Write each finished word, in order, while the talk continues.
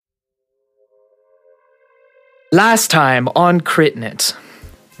Last time on Critnet,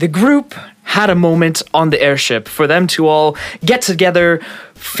 the group had a moment on the airship for them to all get together,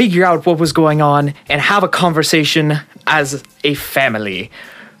 figure out what was going on, and have a conversation as a family.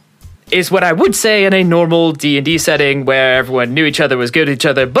 Is what I would say in a normal D&D setting where everyone knew each other, was good to each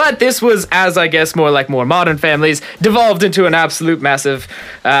other, but this was, as I guess more modern families, devolved into an absolute massive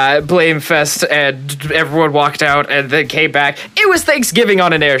blame fest, and everyone walked out and then came back. It was Thanksgiving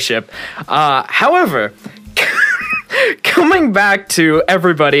on an airship. However, coming back to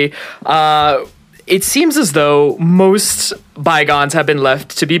everybody, it seems as though most bygones have been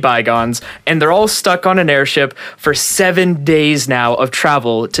left to be bygones, and they're all stuck on an airship for 7 days now of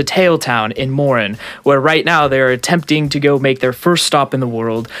travel to Tailtown in Morin, where right now they're attempting to go make their first stop in the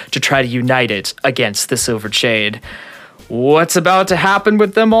world to try to unite it against the Silver Shade. What's about to happen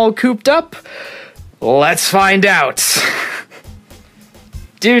with them all cooped up? Let's find out.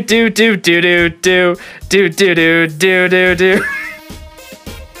 Do do do do do do do do do do do do.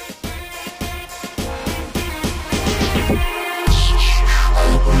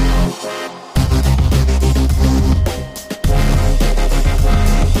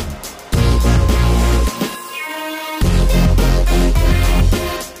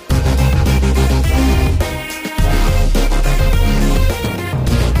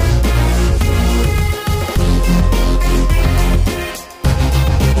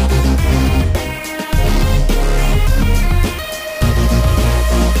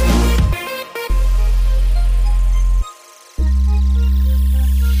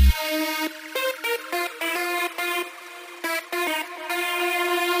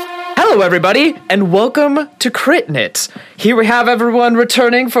 Hello everybody, and welcome to Critnet. Here we have everyone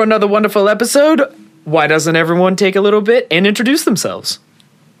returning for another wonderful episode. Why doesn't everyone take a little bit and introduce themselves?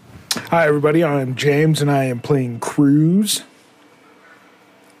 Hi everybody, I'm James and I am playing Cruz.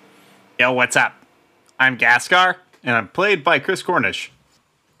 Yo, what's up? I'm Gaskar, and I'm played by Chris Cornish.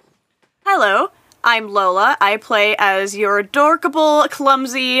 Hello, I'm Lola. I play as your adorable,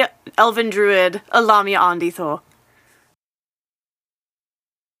 clumsy elven druid, Alamia Anditho.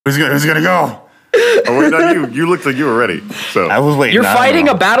 Who's gonna go? Oh, wait, not you. You looked like you were ready. So I was waiting. You're fighting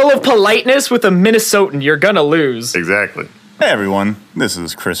a battle of politeness with a Minnesotan. You're gonna lose. Exactly. Hey everyone, this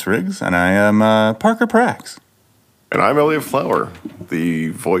is Chris Riggs, and I am Parker Prax. And I'm Elliot Flower, the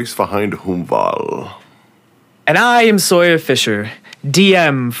voice behind Humval. And I am Sawyer Fisher,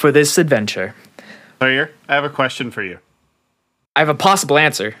 DM for this adventure. Sawyer, I have a question for you. I have a possible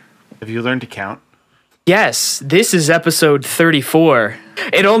answer. Have you learned to count? Yes, this is episode 34.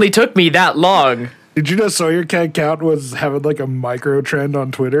 It only took me that long. Did you know Sawyer Can't Count was having like a micro trend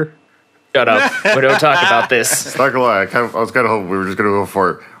on Twitter? Shut up. We don't talk about this. Not gonna lie, I was kind of hoping we were just gonna go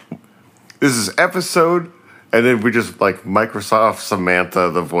for this is episode, and then we just like Microsoft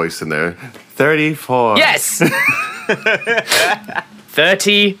Samantha the voice in there. 34. Yes!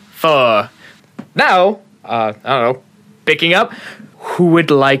 34. Now, I don't know, picking up, who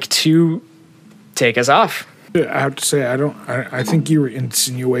would like to take us off? I have to say, I think you were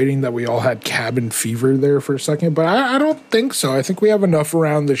insinuating that we all had cabin fever there for a second, but I don't think so. I think we have enough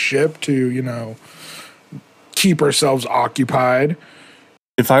around the ship to, keep ourselves occupied.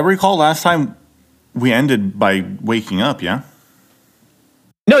 If I recall, last time we ended by waking up, yeah?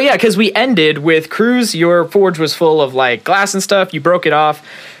 No, yeah, because we ended with Cruz, your forge was full of, glass and stuff, you broke it off,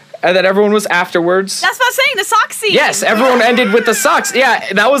 and then everyone was afterwards. That's what I'm saying, the sock scene! Yes, everyone ended with the socks.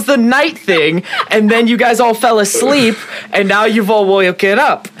 Yeah, that was the night thing, and then you guys all fell asleep, and now you've all woken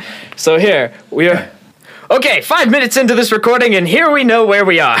up. So here, okay, 5 minutes into this recording, and here we know where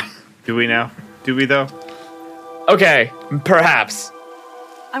we are. Do we now? Do we, though? Okay, perhaps.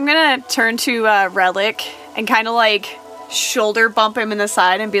 I'm gonna turn to Relic and kind of shoulder bump him in the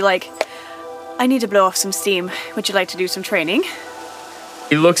side and be like, I need to blow off some steam. Would you like to do some training?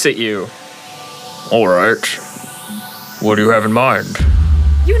 He looks at you. All right. What do you have in mind?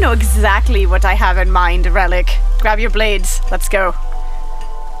 You know exactly what I have in mind, Relic. Grab your blades. Let's go.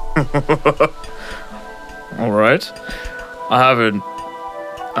 All right. I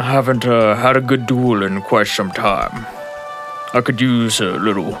haven't had a good duel in quite some time. I could use a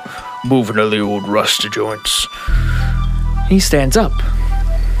little moving of the old rusty joints. He stands up.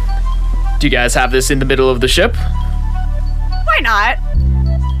 Do you guys have this in the middle of the ship? Why not?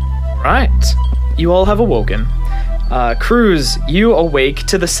 Right. You all have awoken. Cruz, you awake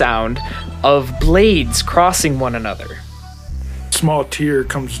to the sound of blades crossing one another. Small tear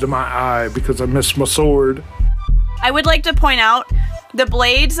comes to my eye because I missed my sword. I would like to point out the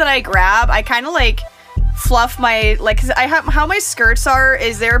blades that I grab, I kind of fluff my, cause I have, how my skirts are,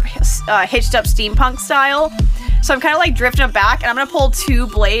 is they're hitched up steampunk style. So I'm kind of like drifting them back, and I'm gonna pull 2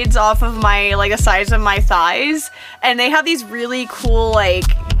 blades off of my, like, the size of my thighs, and they have these really cool, like,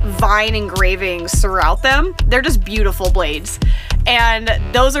 vine engravings throughout them. They're just beautiful blades. And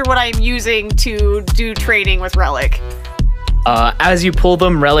those are what I'm using to do training with Relic. As you pull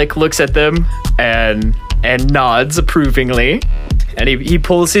them, Relic looks at them and nods approvingly. And he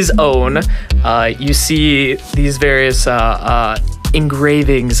pulls his own. You see these various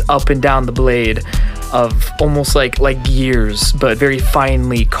engravings up and down the blade of almost like gears, but very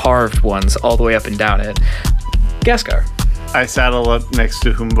finely carved ones all the way up and down it. Gaskar. I saddle up next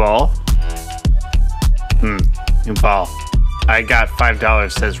to Humbal. Humbal. I got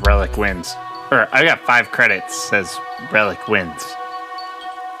 $5 says Relic wins. Or I got 5 credits says Relic wins.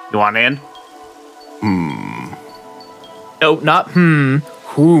 You want in? No, not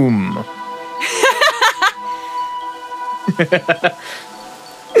whom.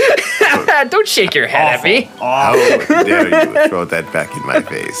 Don't shake your head at me. How dare you throw that back in my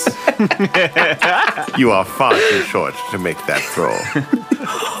face? You are far too short to make that throw.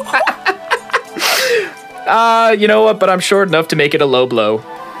 You know what? But I'm short enough to make it a low blow.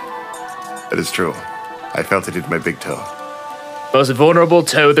 That is true. I felt it in my big toe. Most vulnerable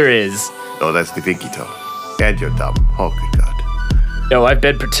toe there is. Oh, that's the pinky toe. And your thumb. Oh, good God. No, I've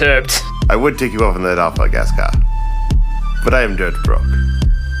been perturbed. I would take you off on that offer, Gaskar. But I am dirt broke.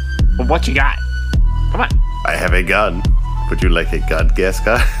 Well, what you got? Come on. I have a gun. Would you like a gun,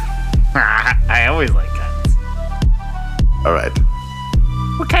 Gaskar? I always like guns. All right.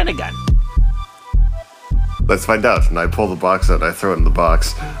 What kind of gun? Let's find out. And I pull the box out and I throw it in the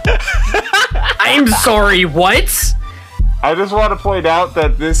box. I'm sorry, what? I just want to point out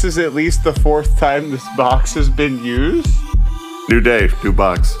that this is at least the 4th time this box has been used. New day, new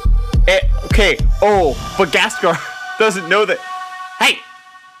box. Okay. Oh, but Gaskar doesn't know that. Hey,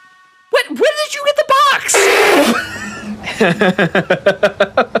 when did you get the box?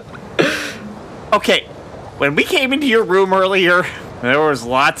 Okay, when we came into your room earlier, there was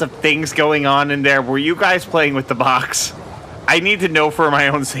lots of things going on in there. Were you guys playing with the box? I need to know for my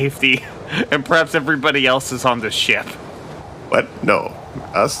own safety, and perhaps everybody else is on the ship. What? No.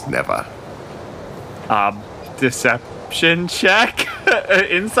 Us? Never. Deception check?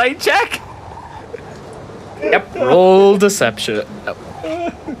 Insight check? Yep, roll deception.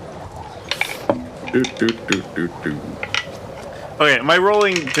 Okay, am I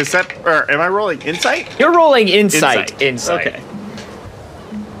rolling or am I rolling insight? You're rolling insight. Okay.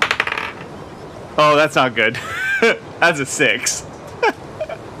 Oh, that's not good. That's a 6.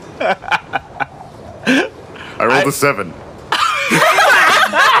 I rolled a 7.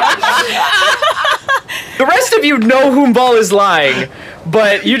 The rest of you know Humbal is lying,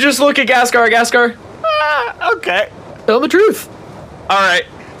 but you just look at Gaskar. Okay. Tell the truth. All right.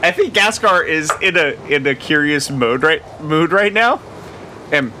 I think Gaskar is in a curious mood right now,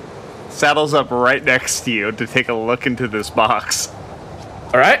 and saddles up right next to you to take a look into this box.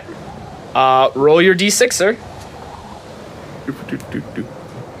 All right. Roll your d6, sir.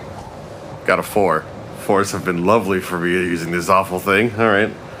 Got a 4. 4s have been lovely for me using this awful thing. All right.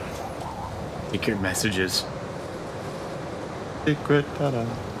 Secret messages. Secret. Ta-da.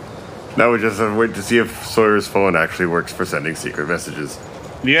 Now we just have to wait to see if Sawyer's phone actually works for sending secret messages.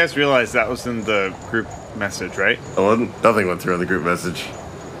 You guys realize that was in the group message, right? Oh, nothing went through on the group message.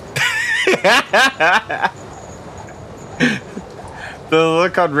 The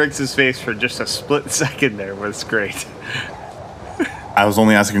look on Riggs' face for just a split second there was great. I was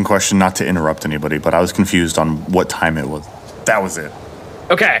only asking a question not to interrupt anybody, but I was confused on what time it was. That was it.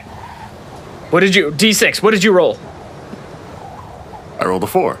 Okay. D6, what did you roll? I rolled a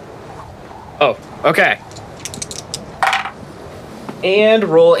 4. Oh, okay. And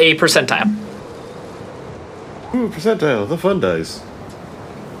roll a percentile. Ooh, percentile, the fun dice.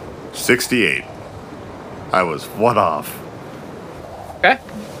 68. I was 1 off. Okay.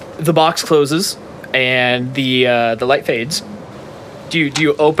 The box closes and the light fades. Do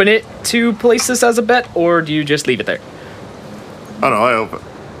you open it to place this as a bet, or do you just leave it there? Oh no, I open.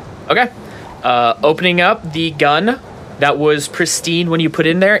 Okay. Opening up, the gun that was pristine when you put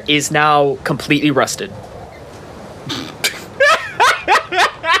in there is now completely rusted.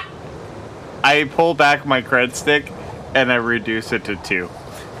 I pull back my cred stick and I reduce it to 2.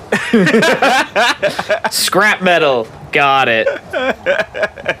 Scrap metal. Got it.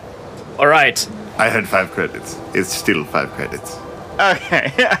 All right. I had 5 credits. It's still 5 credits.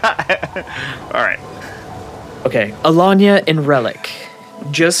 Okay. All right. Okay. Alanya and Relic.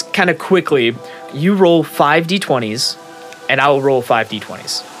 Just kind of quickly, you roll 5 d20s, and I will roll 5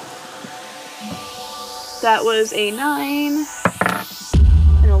 d20s. That was a 9,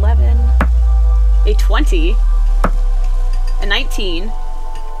 an 11, a 20, a 19,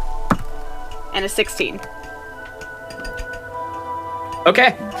 and a 16.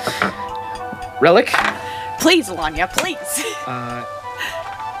 Okay. Relic. Please, Alanya, please.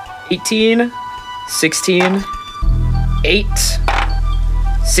 18, 16, 8,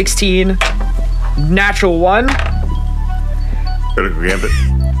 16, natural 1. Go to Gambit.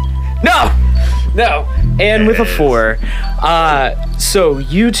 No, and with a 4. So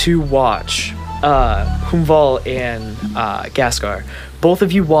you two watch, Humval and Gaskar. Both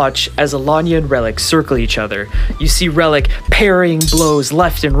of you watch as Alanya and Relic circle each other. You see Relic parrying blows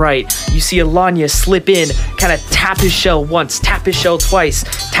left and right. You see Alanya slip in, kind of tap his shell once, tap his shell twice,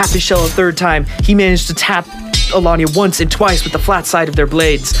 tap his shell a third time. He managed to tap Alanya once and twice with the flat side of their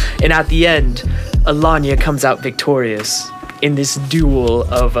blades. And at the end, Alanya comes out victorious in this duel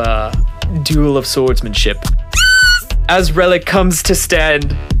of swordsmanship. As Relic comes to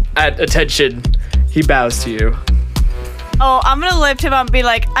stand at attention, he bows to you. Oh, I'm gonna lift him up and be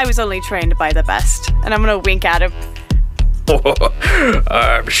like, I was only trained by the best. And I'm gonna wink at him.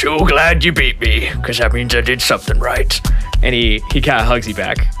 I'm so glad you beat me, because that means I did something right. And he kind of hugs you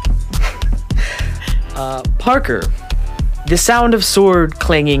back. Parker, the sound of sword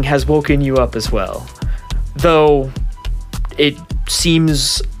clanging has woken you up as well. Though it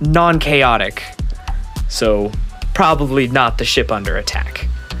seems non-chaotic, so probably not the ship under attack.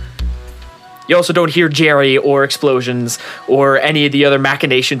 You also don't hear Jerry or explosions or any of the other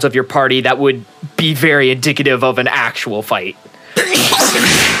machinations of your party that would be very indicative of an actual fight.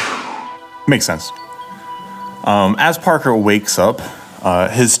 Makes sense. As Parker wakes up,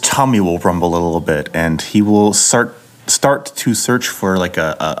 his tummy will rumble a little bit, and he will start to search for like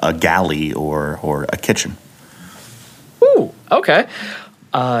a galley or a kitchen. Ooh, okay.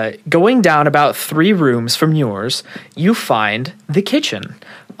 Going down about 3 rooms from yours, you find the kitchen.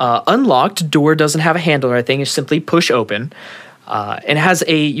 Unlocked, door doesn't have a handle or anything, it's simply push open. And has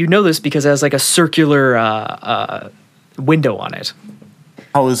you know this because it has like a circular window on it.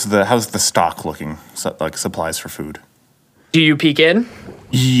 How's the stock looking? Like supplies for food? Do you peek in?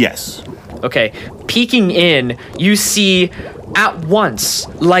 Yes. Okay, peeking in, you see at once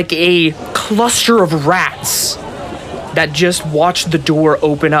like a cluster of rats that just watched the door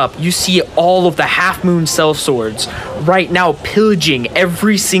open up. You see all of the Half Moon sellswords right now pillaging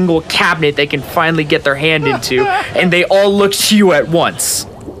every single cabinet they can finally get their hand into, and they all look to you at once.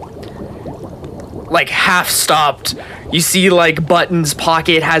 Like half stopped. You see like Button's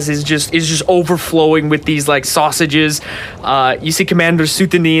pocket is just overflowing with these like sausages. You see Commander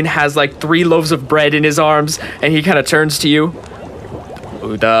Suthanin has like 3 loaves of bread in his arms, and he kind of turns to you.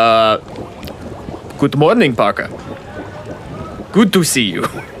 Good morning, Parker. Good to see you.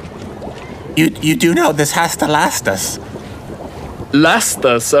 You do know this has to last us. Last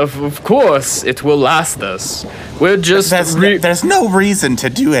us, of course, it will last us. We're just... There's no reason to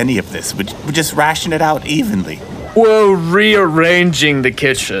do any of this. We just ration it out evenly. We're rearranging the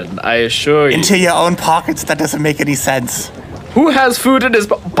kitchen, I assure you. Into your own pockets? That doesn't make any sense. Who has food in his...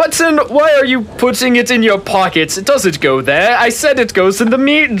 Button, why are you putting it in your pockets? It doesn't go there. I said it goes in the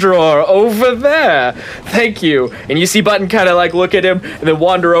meat drawer over there. Thank you. And you see Button kind of like look at him and then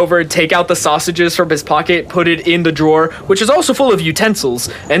wander over and take out the sausages from his pocket, put it in the drawer, which is also full of utensils,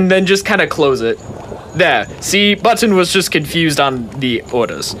 and then just kind of close it. There. See, Button was just confused on the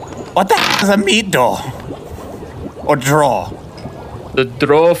orders. What the heck is a meat door? Or drawer? The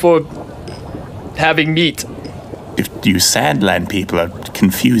drawer for having meat. You Sandland people are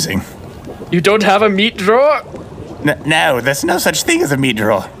confusing. You don't have a meat drawer? No, there's no such thing as a meat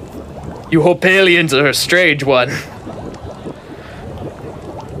drawer. You Hopalians are a strange one.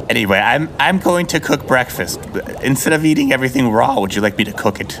 Anyway, I'm going to cook breakfast. Instead of eating everything raw, would you like me to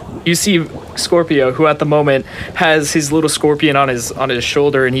cook it? You see Scorpio, who at the moment has his little scorpion on his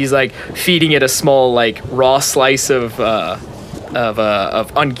shoulder, and he's like feeding it a small like raw slice of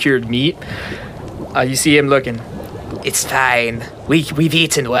uncured meat. You see him looking. It's fine. We've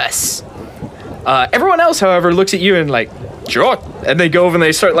eaten worse. Everyone else, however, looks at you and like, sure. And they go over and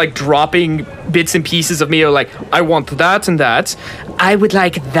they start like dropping bits and pieces of meat. Like, I want that and that. I would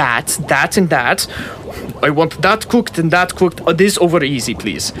like that and that. I want that cooked and that cooked. This over easy,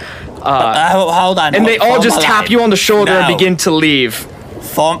 please. Hold on. And they all just tap you on the shoulder and begin to leave.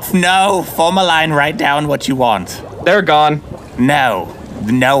 Form a line. Write down what you want. They're gone. No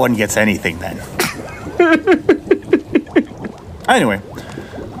one gets anything then. Anyway,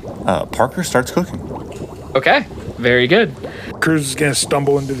 Parker starts cooking. Okay, very good. Parker's is going to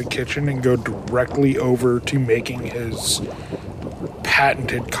stumble into the kitchen and go directly over to making his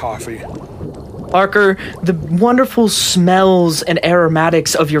patented coffee. Parker, the wonderful smells and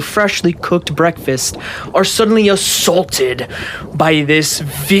aromatics of your freshly cooked breakfast are suddenly assaulted by this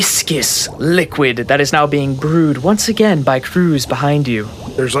viscous liquid that is now being brewed once again by Cruz behind you.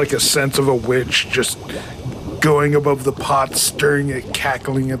 There's like a sense of a witch just going above the pot, stirring it,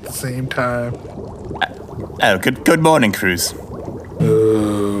 cackling at the same time. Oh, good morning, Cruz.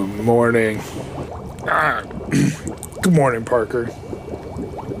 Morning. Good morning, Parker.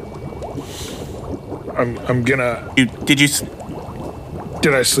 I'm gonna. Did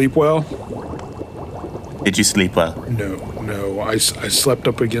I sleep well? you sleep well? No. I slept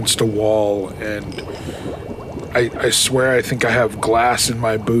up against a wall, and I swear I think I have glass in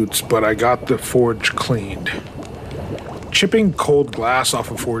my boots, but I got the forge cleaned. Chipping cold glass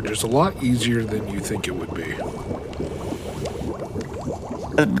off a forge is a lot easier than you think it would be.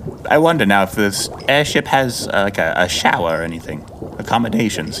 I wonder now if this airship has like a shower or anything.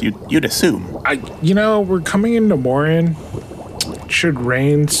 Accommodations. You'd assume. We're coming into Morin. It should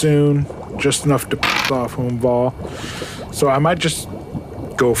rain soon, just enough to piss off Hoonval. So I might just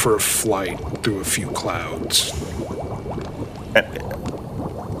go for a flight through a few clouds.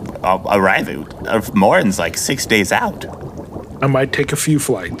 Arriving. Morin's like 6 days out. I might take a few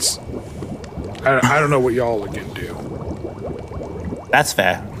flights. I don't know what y'all are gonna do. That's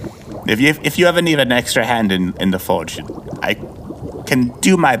fair. If you ever need an extra hand in the forge, I can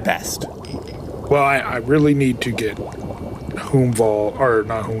do my best. Well, I really need to get I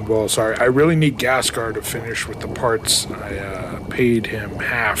really need Gascar to finish with the parts I paid him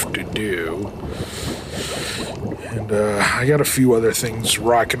half to do. And I got a few other things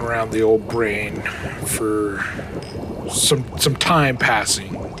rocking around the old brain for some time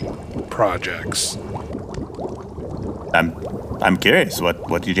passing projects. I'm curious.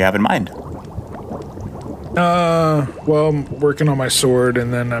 What did you have in mind? Well, I'm working on my sword,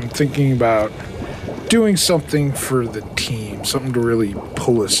 and then I'm thinking about doing something for the team, something to really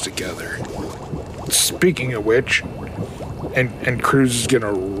pull us together. Speaking of which, and Cruz is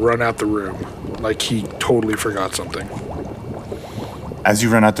gonna run out the room like he totally forgot something. As you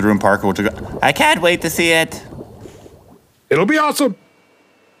run out the room, Parker will go, I can't wait to see it. It'll be awesome.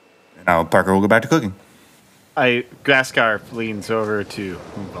 Now Parker will go back to cooking. Gascar leans over to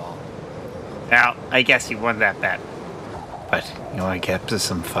Hoonval. Now, I guess you won that bet. But you want to get to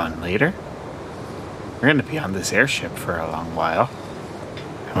some fun later? We're going to be on this airship for a long while.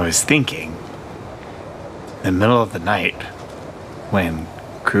 I was thinking, in the middle of the night, when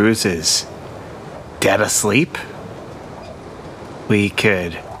Cruz is dead asleep, we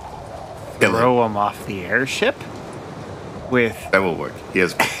could throw him off the airship with... That will work. He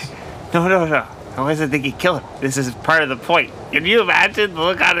has... No. I wasn't thinking kill him. This is part of the point. Can you imagine the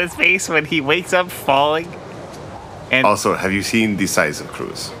look on his face when he wakes up falling? And Also, have you seen the size of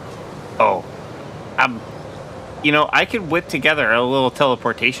Cruz? I could whip together a little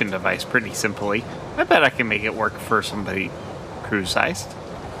teleportation device pretty simply. I bet I can make it work for somebody Cruz-sized.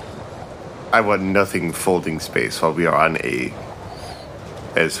 I want nothing folding space while we are on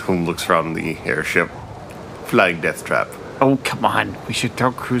as Hoom looks around the airship, flying death trap. Oh, come on. We should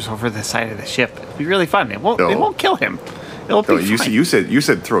throw Cruz over the side of the ship. It'll be really fun. It won't kill him. It'll be fine. You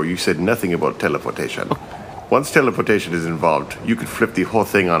said throw. You said nothing about teleportation. Once teleportation is involved, you could flip the whole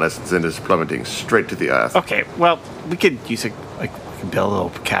thing on us and send us plummeting straight to the earth. Okay, well, we could use we could build a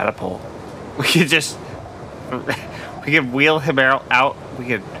little catapult. We could wheel him out. We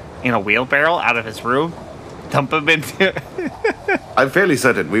could, in a wheelbarrow out of his room, dump him into... I'm fairly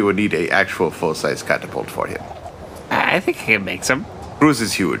certain we would need a actual full-size catapult for him. I think I can make some. Cruz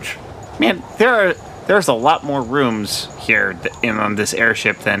is huge. Man, there's a lot more rooms here on this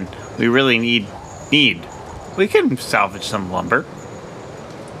airship than we really need. We can salvage some lumber.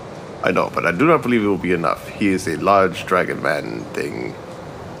 I know, but I do not believe it will be enough. He is a large dragon man thing.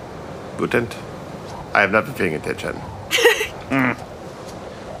 Mutant? I have not been paying attention.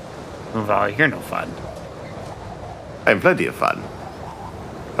 Well, you're no fun. I'm plenty of fun.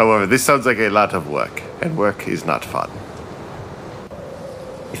 However, this sounds like a lot of work, and work is not fun.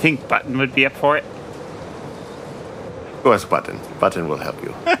 You think Button would be up for it? Go ask Button. Button will help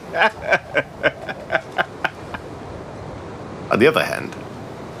you. On the other hand,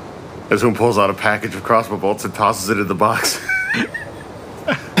 as Hoom pulls out a package of crossbow bolts and tosses it in the box.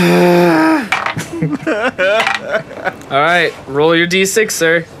 All right, roll your d6,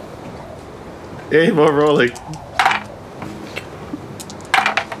 sir. Hey, more rolling.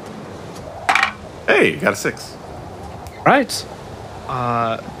 Hey, got a 6. All right.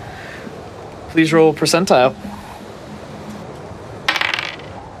 Please roll percentile.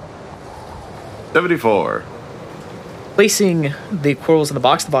 74. Placing the quarrels in the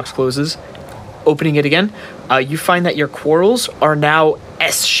box closes. opening it again, you find that your quarrels are now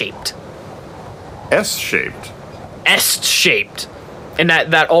S-shaped. S-shaped. S-shaped. And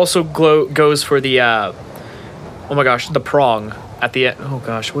that also goes for the, oh my gosh, the prong at the end. Oh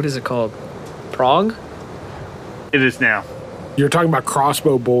gosh, what is it called? Prong? It is now. You're talking about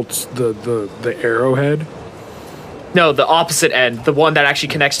crossbow bolts, the arrowhead? No, the opposite end, the one that actually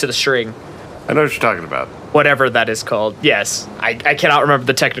connects to the string. I know what you're talking about. Whatever that is called. Yes, I cannot remember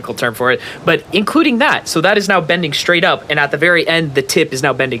the technical term for it, but including that. So that is now bending straight up, and at the very end, the tip is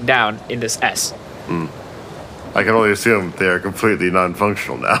now bending down in this S. I can only assume they are completely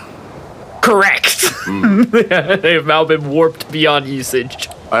non-functional now. Correct. They have now been warped beyond usage.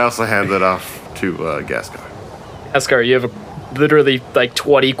 I also hand that off to Gascar. Escar, you have literally like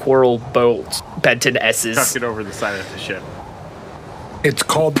 20 quarrel bolts bent in S's. Tuck it over the side of the ship. It's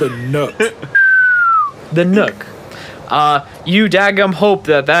called the Nook. The Nook. You daggum hope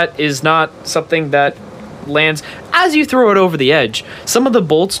that is not something that lands. As you throw it over the edge, some of the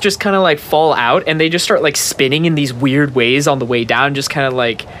bolts just kind of like fall out and they just start like spinning in these weird ways on the way down, just kind of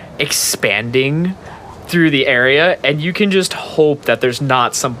like expanding through the area, and you can just hope that there's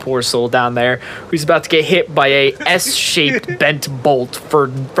not some poor soul down there who's about to get hit by a S-shaped bent bolt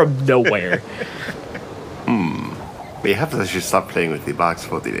from nowhere. Perhaps I should stop playing with the box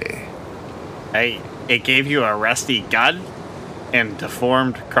for the day. Hey, it gave you a rusty gun and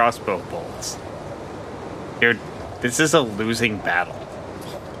deformed crossbow bolts. Dude, this is a losing battle.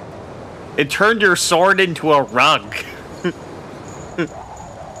 It turned your sword into a rug.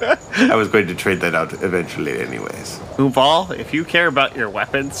 I was going to trade that out eventually anyways. Uval, if you care about your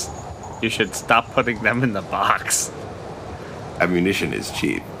weapons, you should stop putting them in the box. Ammunition is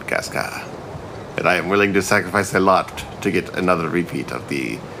cheap, Gascar. And I am willing to sacrifice a lot to get another repeat of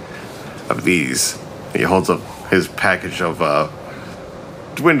these. He holds up his package of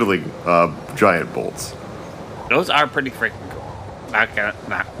dwindling giant bolts. Those are pretty freaking cool.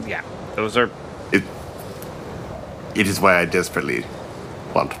 Yeah, those are... It is why I desperately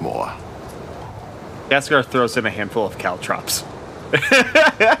want more. Gascar throws in a handful of caltrops.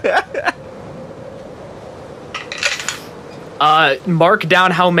 Mark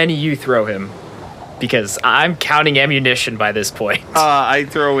down how many you throw him, because I'm counting ammunition by this point. I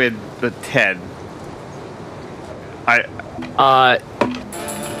throw in the 10.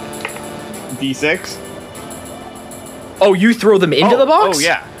 D6? Oh, you throw them into the box? Oh,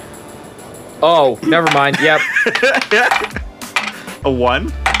 yeah. Oh, never mind. Yep. A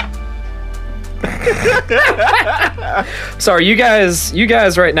 1? Sorry, you guys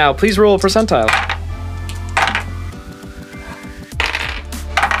right now, please roll a percentile.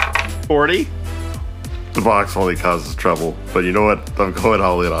 40? The box only causes trouble, but you know what? I'm going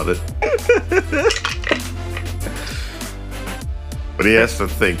all in on it. But he has to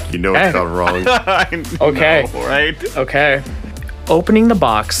think, you know it's gone wrong. Okay. Know, right? Okay. Opening the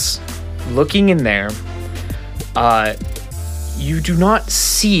box, looking in there, you do not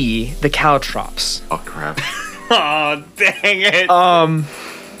see the caltrops. Oh crap. Oh, dang it.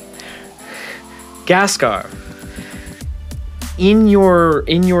 Gascar, in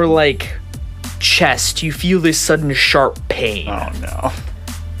your like chest, you feel this sudden sharp pain. Oh, no.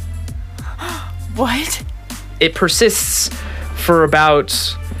 What? It persists for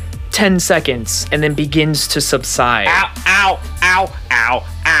about 10 seconds and then begins to subside. Ow, ow, ow, ow,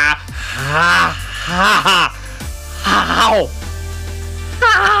 ow, ha, ha, ha, ow.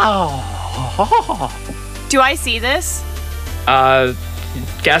 Do I see this?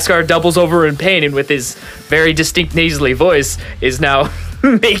 Gascar doubles over in pain and with his very distinct nasally voice is now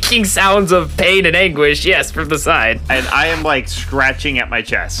making sounds of pain and anguish, yes, from the side. And I am like scratching at my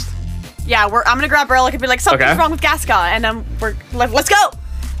chest. Yeah, I'm gonna grab Relic and be like, something's Okay. wrong with Gasca, and we're like, let's go!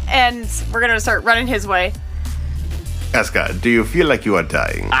 And we're gonna start running his way. Gascar, do you feel like you are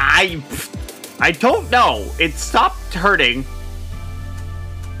dying? I don't know. It stopped hurting.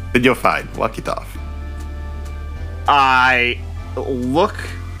 Then you're fine. Walk it off. I look.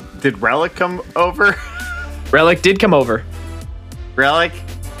 Did Relic come over? Relic did come over. Relic?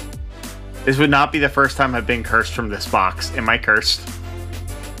 This would not be the first time I've been cursed from this box. Am I cursed?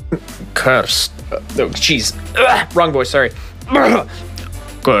 Cursed. Oh, jeez. Wrong voice, sorry.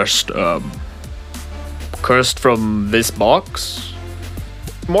 Cursed, cursed from this box?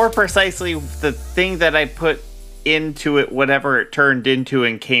 More precisely, the thing that I put into it, whatever it turned into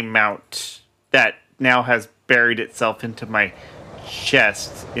and came out, that now has buried itself into my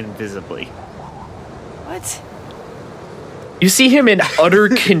chest invisibly. What? You see him in utter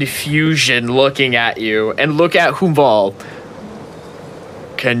confusion looking at you and look at Humval.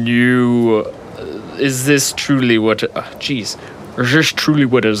 Can you... is this truly what... Jeez. Is this truly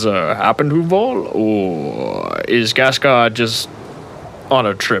what has happened, Huval? Or is Gascar just on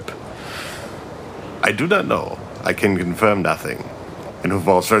a trip? I do not know. I can confirm nothing. And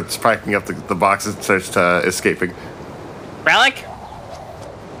Huval starts packing up the boxes and starts escaping. Relic?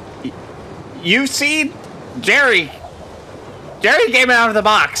 You see Jerry. Jerry came out of the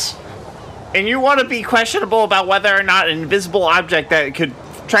box. And you want to be questionable about whether or not an invisible object that could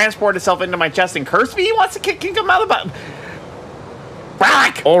transport itself into my chest and curse me wants to kick him out of the box?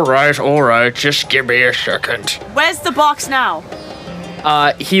 Relic! All right. Just give me a second. Where's the box now?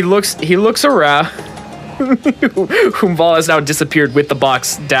 He looks around. Huval has now disappeared with the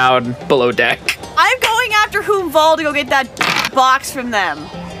box down below deck. I'm going after Huval to go get that box from them.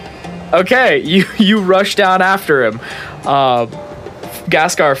 Okay, you rush down after him.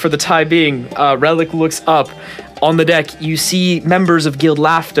 Gascar, for the time being, Relic looks up. On the deck, you see members of Guild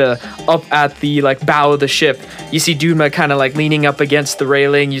Lafta up at the bow of the ship. You see Duma kind of leaning up against the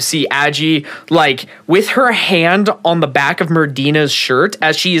railing. You see Agi with her hand on the back of Merdina's shirt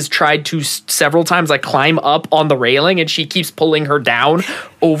as she has tried to several times climb up on the railing, and she keeps pulling her down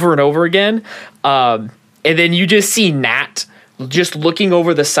over and over again. And then you just see Nat just looking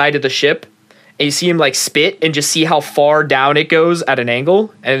over the side of the ship. And you see him spit and just see how far down it goes at an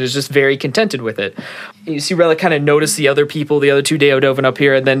angle, and is just very contented with it. You see Relic kind of notice the other people, the other two Deodovan up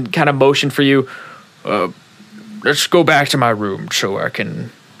here, and then kind of motion for you. Let's go back to my room so I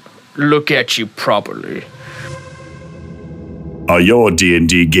can look at you properly. Are your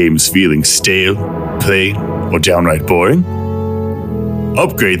D&D games feeling stale, plain, or downright boring?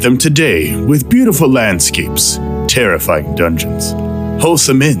 Upgrade them today with beautiful landscapes, terrifying dungeons,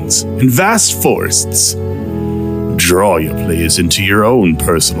 wholesome inns, and vast forests. Draw your players into your own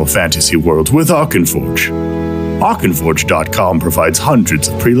personal fantasy world with Arkenforge. Arkenforge.com provides hundreds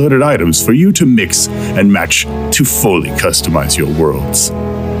of preloaded items for you to mix and match to fully customize your worlds.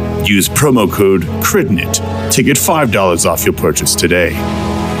 Use promo code CRITNIT to get $5 off your purchase today.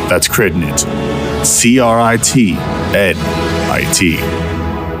 That's CRITNIT. CRITNIT.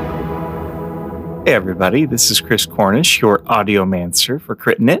 Hey everybody, this is Chris Cornish, your audiomancer for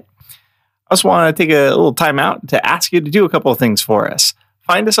CritNit. I just want to take a little time out to ask you to do a couple of things for us.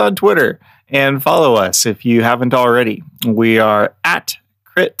 Find us on Twitter and follow us if you haven't already. We are at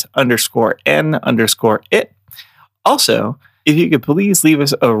crit_n_it. Also, if you could please leave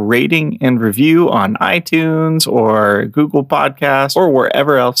us a rating and review on iTunes or Google Podcasts or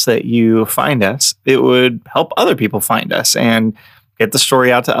wherever else that you find us, it would help other people find us and get the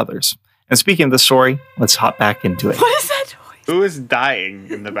story out to others. And speaking of the story, let's hop back into it. What is that noise? Who is dying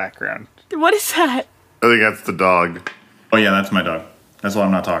in the background? What is that? I think that's the dog. Oh yeah, that's my dog. That's why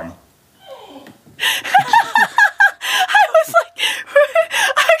I'm not talking. I was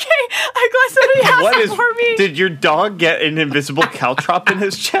okay, I'm glad somebody asked that for me. Did your dog get an invisible caltrop in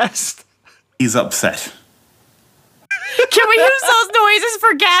his chest? He's upset. Can we use those noises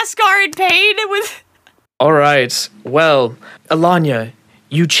for Gascar in pain? All right. Well, Alanya,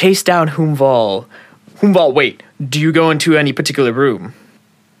 you chase down Huval. Huval, wait. Do you go into any particular room?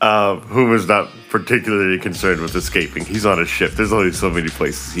 Who is not particularly concerned with escaping. He's on a ship. There's only so many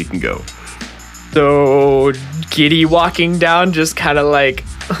places he can go. So, Giddy walking down, just kind of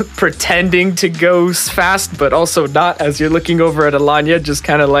pretending to go fast, but also not, as you're looking over at Alanya, just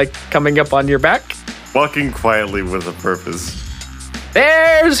kind of coming up on your back. Walking quietly with a purpose.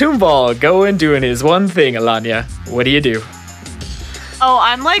 There's Huval going doing his one thing, Alanya. What do you do? Oh,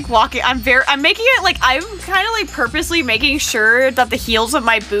 I'm walking. I'm making it I'm kind of purposely making sure that the heels of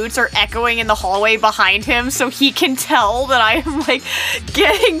my boots are echoing in the hallway behind him so he can tell that I am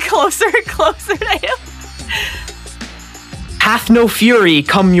getting closer and closer to him. Hath no fury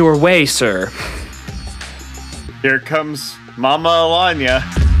come your way, sir. Here comes Mama Alanya.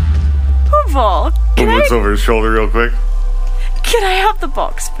 Huval, He looks over his shoulder real quick. can I have the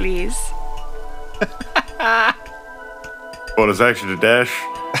box, please? Bonus action to dash.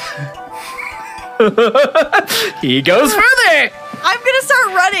 He goes further. I'm gonna start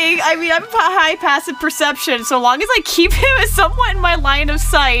running. I mean, I'm high passive perception, so long as I keep him somewhat in my line of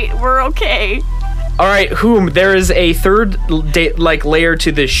sight, we're okay. All right, there is a third layer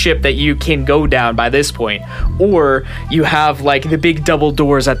to this ship that you can go down by this point, or you have the big double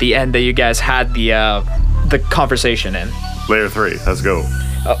doors at the end that you guys had the conversation in. Layer 3, let's go.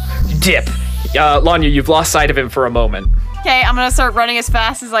 Dip. Lanya, you've lost sight of him for a moment. Okay, I'm gonna start running as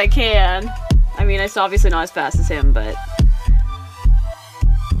fast as I can. I mean, it's obviously not as fast as him, but...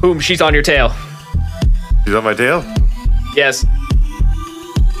 She's on your tail. She's on my tail? Yes.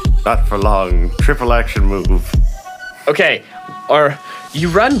 Not for long. Triple action move. Okay, or you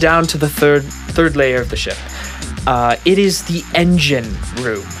run down to the third layer of the ship. It is the engine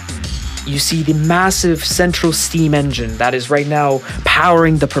room. You see the massive central steam engine that is right now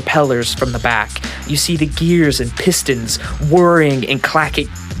powering the propellers from the back. You see the gears and pistons whirring and clacking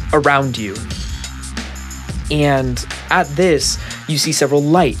around you. And at this, you see several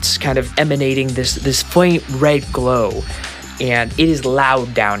lights kind of emanating this faint red glow. And it is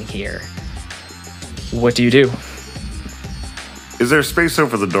loud down here. What do you do? Is there space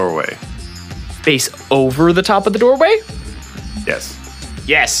over the doorway? Space over the top of the doorway? Yes.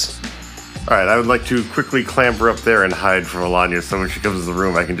 Yes. All right, I would like to quickly clamber up there and hide from Alanya, so when she comes to the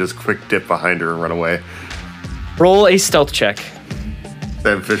room, I can just quick dip behind her and run away. Roll a stealth check.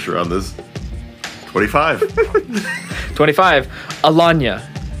 Sam Fisher on this. 25. 25. Alanya,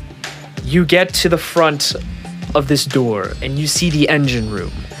 you get to the front of this door, and you see the engine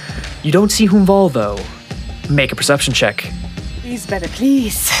room. You don't see Humval, though. Make a perception check. Please, better,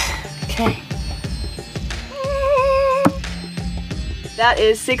 please. Okay. That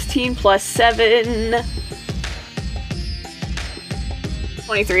is 16 plus 7.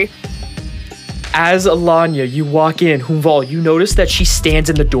 23. As Alanya, you walk in, Humval, you notice that she stands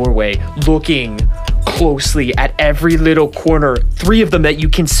in the doorway, looking closely at every little corner, 3 of them that you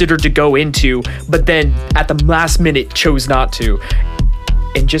considered to go into, but then at the last minute chose not to.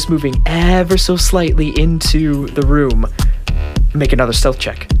 And just moving ever so slightly into the room. Make another stealth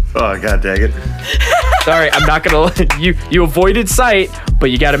check. Oh, god dang it. Sorry, I'm not gonna let you avoided sight, but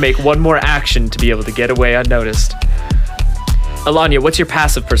you gotta make one more action to be able to get away unnoticed. Alanya, what's your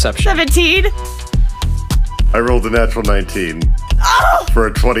passive perception? 17. I rolled a natural 19 for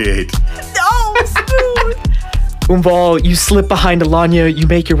a 28. No, smooth. Humval, you slip behind Alanya, you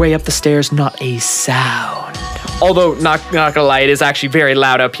make your way up the stairs, not a sound. Although, not gonna lie, it is actually very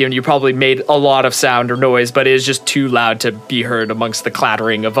loud up here, and you probably made a lot of sound or noise, but it is just too loud to be heard amongst the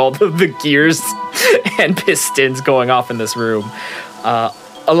clattering of all the gears and pistons going off in this room.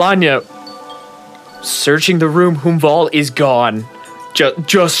 Alanya, searching the room, Humval is gone.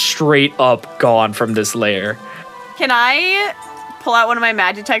 Just straight up gone from this lair. Can I pull out one of my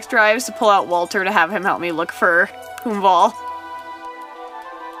Magitex drives to pull out Walter to have him help me look for Humval?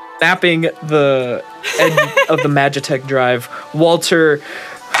 Snapping the end of the Magitech drive, Walter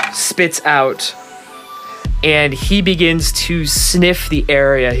spits out, and he begins to sniff the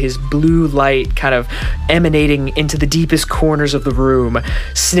area, his blue light kind of emanating into the deepest corners of the room.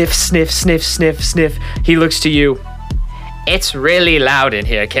 Sniff, sniff, sniff, sniff, sniff. He looks to you. It's really loud in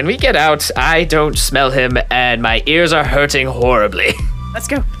here. Can we get out? I don't smell him, and my ears are hurting horribly. Let's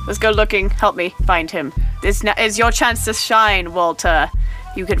go. Let's go looking. Help me find him. This is your chance to shine, Walter.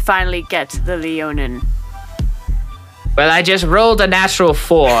 You can finally get the Leonin. Well, I just rolled a natural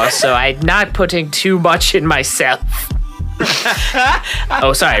 4, so I'm not putting too much in myself.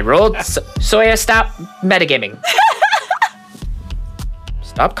 Oh, sorry. Rolled. Sawyer, stop metagaming.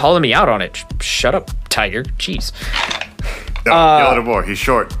 Stop calling me out on it. Shut up, Tiger. Jeez. No, yell at him more. He's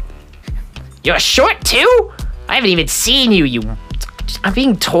short. You're short, too? I haven't even seen you. I'm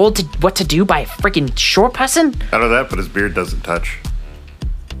being told what to do by a freaking short person? I know that, but his beard doesn't touch.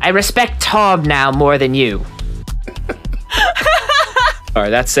 I respect Tom now more than you. All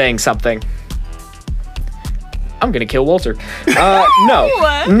right, that's saying something. I'm gonna kill Walter. No.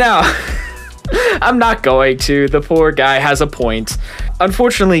 I'm not going to. The poor guy has a point.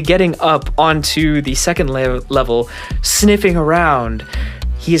 Unfortunately, getting up onto the second level, sniffing around,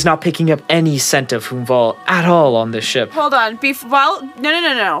 he is not picking up any scent of Humval at all on this ship. Hold on.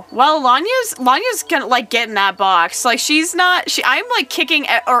 No. While Lanya's gonna like get in that box. Like I'm like kicking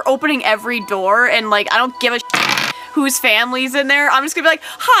or opening every door, and like I don't give a whose family's in there. I'm just gonna be like,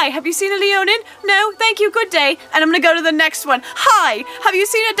 hi, have you seen a Leonin? No, thank you, good day. And I'm gonna go to the next one. Hi, have you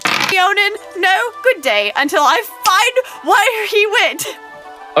seen a Leonin? No, good day. Until I find where he went.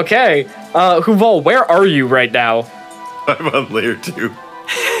 Okay, Humval, where are you right now? I'm on layer 2.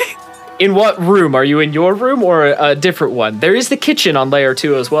 In what room? Are you in your room or a different one? There is the kitchen on layer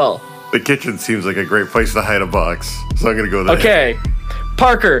 2 as well. The kitchen seems like a great place to hide a box, so I'm gonna go there. Okay,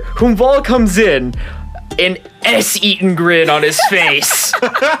 Parker, Humval comes in, an S-eaten grin on his face.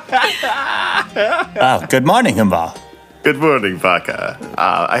 Oh, good morning, Humval. Good morning, Parker.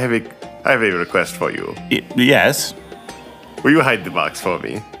 I have a request for you. Yes? Will you hide the box for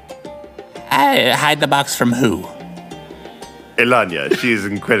me? I hide the box from who? Elanya, she is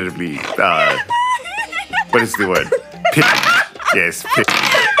incredibly, what is the word? Yes,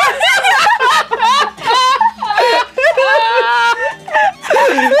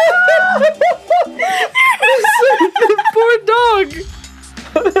 Poor dog.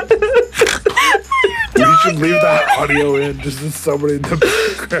 We should leave that audio in just as somebody in the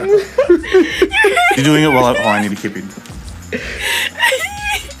You're doing it while I need to keep it.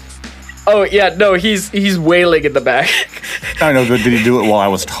 Oh yeah, no, he's wailing in the back. I know, but did he do it while I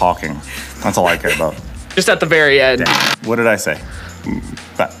was talking? That's all I care about. Just at the very end. What did I say?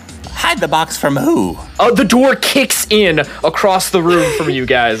 But hide the box from who? Oh, the door kicks in across the room from you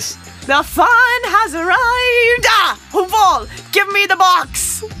guys. The fun has arrived! Humval, give me the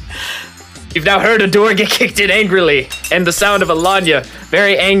box! You've now heard a door get kicked in angrily, and the sound of Alanya,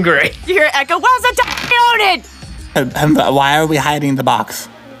 very angry. You hear Echo, where's the unit? Why are we hiding the box?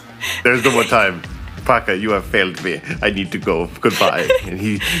 There's no more time. Parker, you have failed me. I need to go. Goodbye. And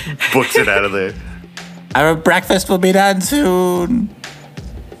he books it out of there. Our breakfast will be done soon.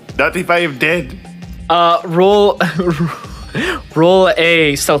 Not if I am dead. Roll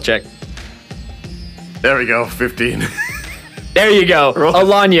a stealth check. There we go, 15. There you go.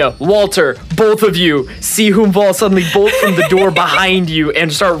 Alanya, Walter, both of you see Humval suddenly bolt from the door behind you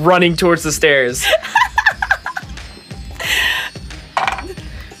and start running towards the stairs.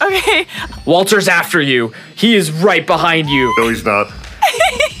 Okay. Walter's after you. He is right behind you. No, he's not.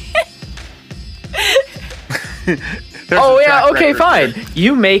 Oh yeah, okay, fine.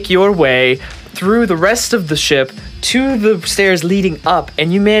 You make your way through the rest of the ship to the stairs leading up,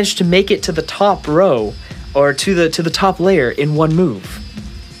 and you manage to make it to the top row, or to the top layer in one move.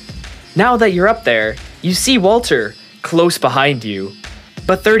 Now that you're up there, you see Walter close behind you,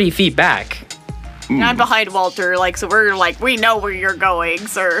 but 30 feet back. I'm behind Walter, so we know where you're going,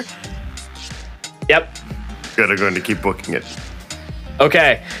 sir. Yep. Good, I'm going to keep booking it.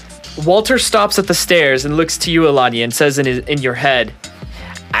 Okay. Walter stops at the stairs and looks to you, Alanya, and says in your head,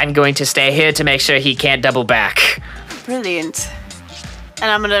 I'm going to stay here to make sure he can't double back. Brilliant. And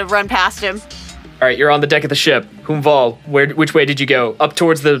I'm gonna run past him. All right, you're on the deck of the ship. Humval, which way did you go? Up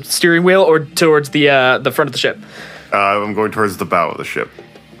towards the steering wheel or towards the front of the ship? I'm going towards the bow of the ship.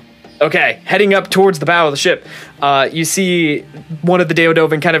 Okay, heading up towards the bow of the ship, you see one of the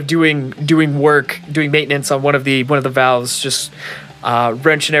Deodovan kind of doing maintenance on one of the valves, just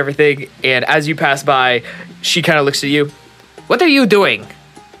wrenching everything. And as you pass by, she kind of looks at you. What are you doing?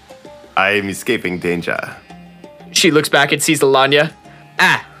 I am escaping danger. She looks back and sees Alanya.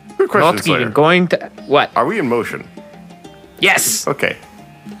 Good question, Not Slayer. even going to what? Are we in motion? Yes. Okay.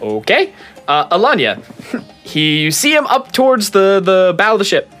 Okay. Alanya, you see him up towards the bow of the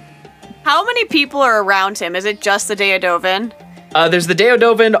ship. How many people are around him? Is it just the Deodovan? There's the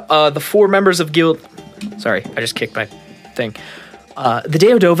Deodovan, the 4 members of Guild... Sorry, I just kicked my thing. The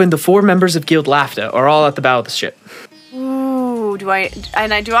Deodovan, the 4 members of Guild Lafta are all at the bow of the ship. Ooh, do I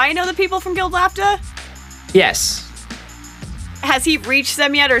know the people from Guild Lafta? Yes. Has he reached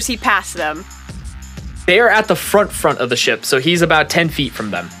them yet, or is he past them? They are at the front of the ship, so he's about 10 feet from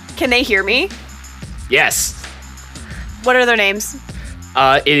them. Can they hear me? Yes. What are their names?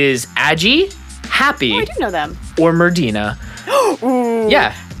 It is Agi, Happy, Oh, I do know them. or Merdina. Ooh.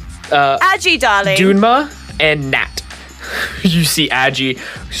 Yeah. Agi, darling. Dunma and Nat. You see Agi.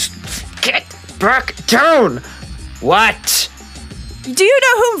 Get back down! What? Do you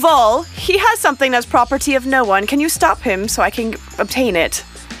know Humval? He has something that's property of no one. Can you stop him so I can obtain it?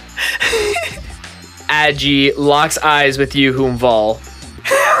 Agi locks eyes with you, Humval.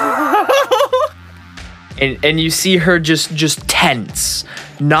 And you see her just tense.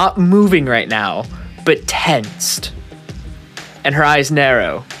 Not moving right now, but tensed. And her eyes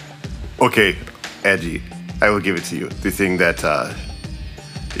narrow. Okay, Agi, I will give it to you. The thing that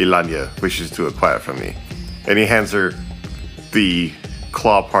Ilanya wishes to acquire from me. And he hands her the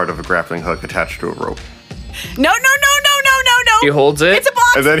claw part of a grappling hook attached to a rope. No. He holds it. It's a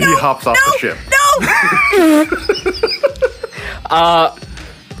box. And then he hops off the ship. No.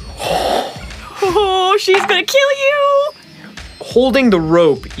 Oh, she's gonna kill you. Holding the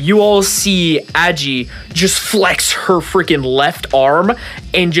rope, you all see Agi just flex her freaking left arm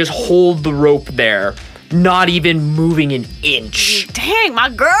and just hold the rope there, not even moving an inch. Dang, my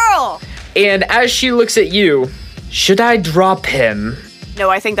girl. And as she looks at you, should I drop him? No,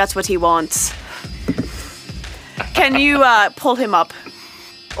 I think that's what he wants. Can you pull him up?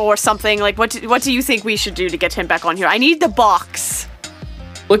 Or something? What do you think we should do to get him back on here? I need the box.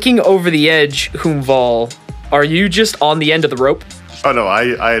 Looking over the edge, Humval, are you just on the end of the rope? Oh no,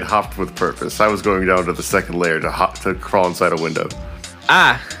 I had hopped with purpose. I was going down to the second layer to crawl inside a window.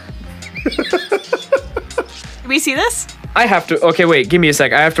 Can we see this? I have to. Okay, wait. Give me a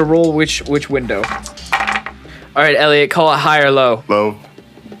sec. I have to roll which window. All right, Elliot, call it high or low. Low.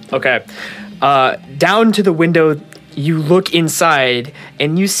 Okay. Down to the window, you look inside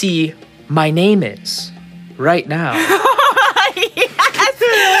and you see my name is right now.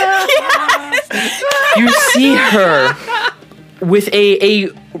 Yes. You see her with a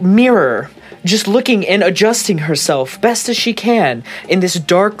mirror, just looking and adjusting herself best as she can in this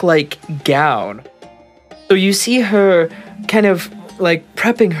dark, like, gown. So you see her kind of, like,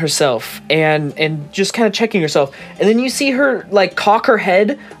 prepping herself and just kind of checking herself. And then you see her, like, cock her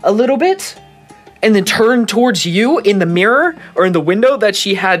head a little bit and then turn towards you in the mirror or in the window that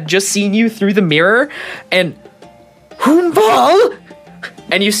she had just seen you through the mirror. And Hunval!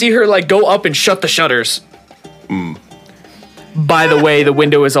 And you see her, like, go up and shut the shutters. By the way, the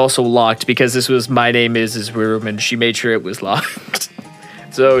window is also locked because this was My Name Is's room and she made sure it was locked.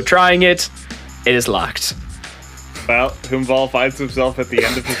 So trying it is locked. Well, Humval finds himself at the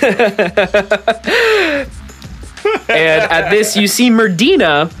end of his And at this, you see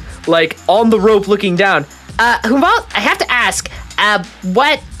Merdina, like, on the rope looking down. Humval, I have to ask,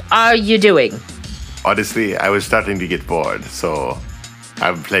 what are you doing? Honestly, I was starting to get bored, so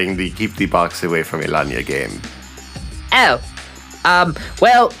I'm playing the Keep the Box Away from Elania game. Oh,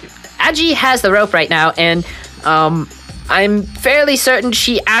 well, Agi has the rope right now, and, I'm fairly certain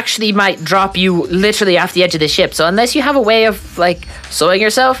she actually might drop you literally off the edge of the ship. So unless you have a way of, like, slowing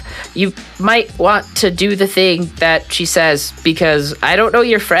yourself, you might want to do the thing that she says, because I don't know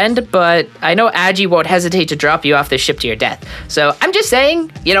your friend, but I know Agi won't hesitate to drop you off the ship to your death. So I'm just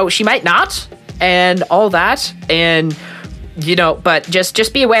saying, you know, she might not, and all that, and, you know, but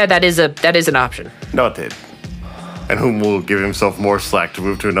just be aware that is an option. Noted. And whom will give himself more slack to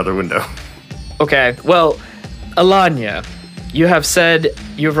move to another window. Okay, well, Elania, you have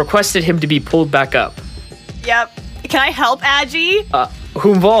requested him to be pulled back up. Yep. Can I help Agi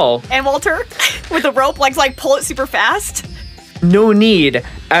Humval, and Walter with the rope? Like pull it super fast? no need,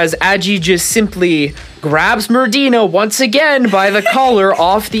 as Agi just simply grabs Merdina once again by the collar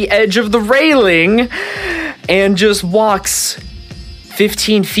off the edge of the railing and just walks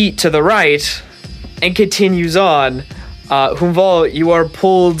 15 feet to the right and continues on. Humval, you are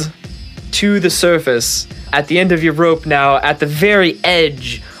pulled to the surface at the end of your rope now, at the very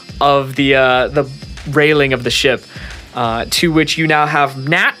edge of the railing of the ship, to which you now have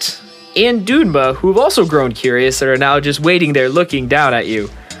Nat and Dunma, who have also grown curious and are now just waiting there looking down at you.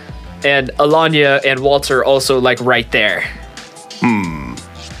 And Elania and Walter also, like, right there.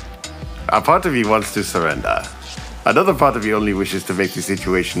 A part of you wants to surrender. Another part of you only wishes to make the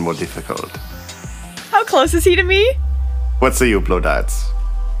situation more difficult. How close is he to me? What say you, Blow Darts?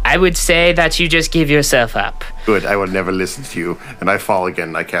 I would say that you just give yourself up. Good, I will never listen to you. And I fall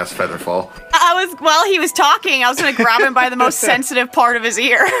again. I cast Featherfall. While he was talking, I was gonna grab him by the most sensitive part of his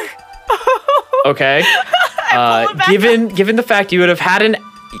ear. Okay. Given the fact you would have had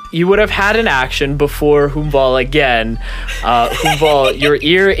an action before Humval again, Humval, your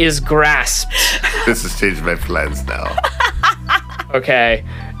ear is grasped. This has changed my plans now. Okay.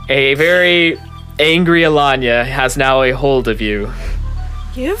 A very angry Elania has now a hold of you.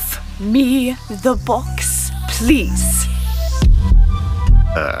 Give me the box, please.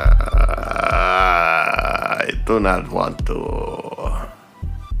 I do not want to.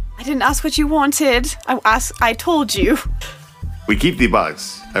 I didn't ask what you wanted. I told you. We keep the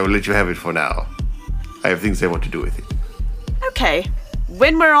box. I will let you have it for now. I have things I want to do with it. Okay.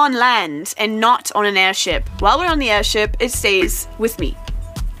 When we're on land and not on an airship, while we're on the airship, it stays with me.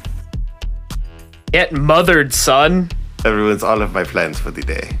 Get mothered, son. That ruins all of my plans for the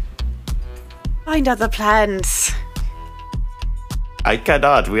day. Find other plans. I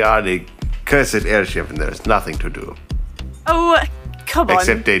cannot. We are on a cursed airship and there's nothing to do. Oh, come on.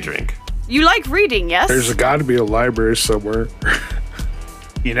 Except day drink. You like reading, yes? There's got to be a library somewhere.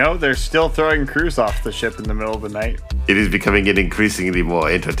 You know, they're still throwing crews off the ship in the middle of the night. It is becoming an increasingly more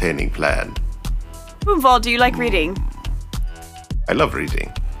entertaining plan. Humval, do you like reading? I love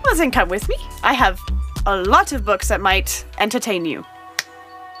reading. Well, then come with me. I have a lot of books that might entertain you.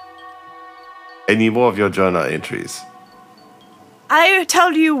 Any more of your journal entries? I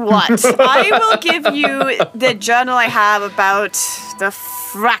tell you what, I will give you the journal I have about the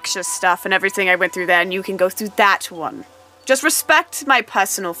fractious stuff and everything I went through there, and you can go through that one. Just respect my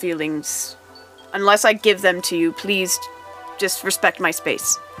personal feelings. Unless I give them to you, please just respect my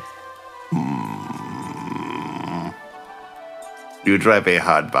space. You drive a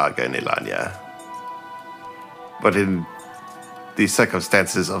hard bargain, Elania. But in the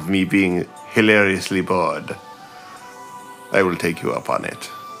circumstances of me being hilariously bored, I will take you up on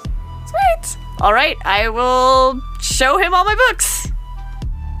it. Sweet. All right, I will show him all my books.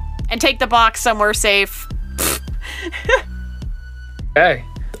 And take the box somewhere safe. Okay.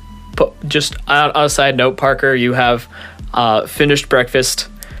 Just on a side note, Parker, you have finished breakfast.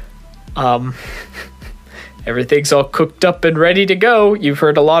 Everything's all cooked up and ready to go. You've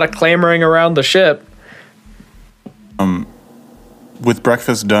heard a lot of clamoring around the ship. with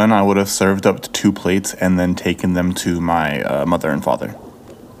breakfast done, I would have served up 2 plates and then taken them to my mother and father.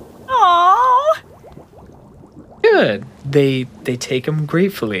 Aww. Good. They take him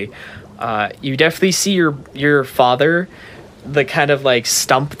gratefully. You definitely see your father, the kind of like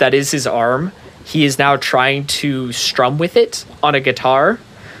stump that is his arm. He is now trying to strum with it on a guitar.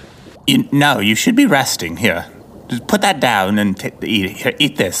 No, you should be resting. Here, just put that down and eat it. Here,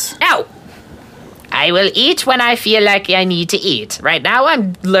 eat this. No. I will eat when I feel like I need to eat. Right now,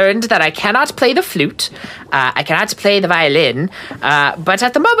 I've learned that I cannot play the flute. I cannot play the violin. But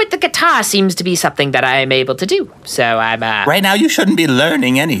at the moment, the guitar seems to be something that I am able to do. So I'm... Right now, you shouldn't be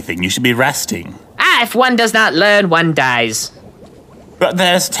learning anything. You should be resting. if one does not learn, one dies. But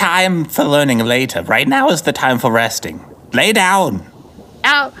there's time for learning later. Right now is the time for resting. Lay down.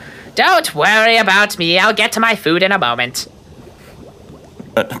 Oh, don't worry about me. I'll get to my food in a moment.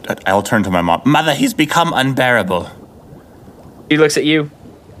 I'll turn to my mom. Mother, he's become unbearable. He looks at you.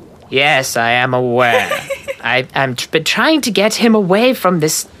 Yes, I am aware. I'm been trying to get him away from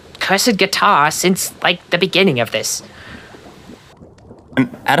this cursed guitar since, like, the beginning of this.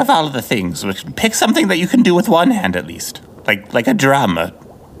 And out of all of the things, pick something that you can do with one hand at least. Like a drum,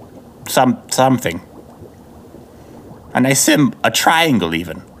 something. A nice a triangle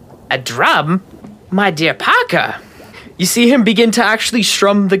even. A drum? My dear Parker. You see him begin to actually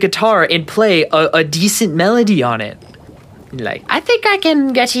strum the guitar and play a decent melody on it. Like, I think I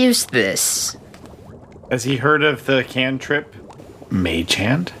can get used to this. Has he heard of the cantrip Mage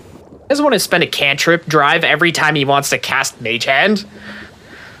Hand? He doesn't want to spend a cantrip drive every time he wants to cast Mage Hand.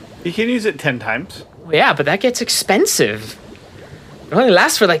 He can use it 10 times. Well, yeah, but that gets expensive. It only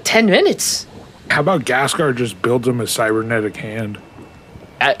lasts for like 10 minutes. How about Gaskar just builds him a cybernetic hand?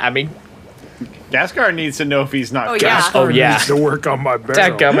 I mean... Gaskar needs to know if he's not... Oh, yeah. Gaskar needs to work on my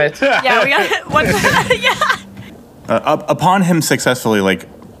barrel. Dadgummit. Yeah, we got yeah. Upon him successfully,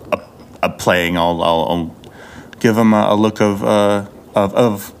 playing, I'll give him a look of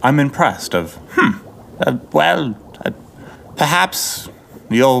I'm impressed. Perhaps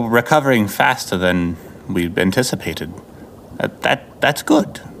you're recovering faster than we anticipated. That's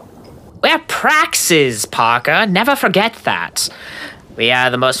good. We're Praxes, Parker. Never forget that. We are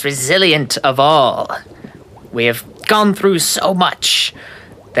the most resilient of all. We have gone through so much.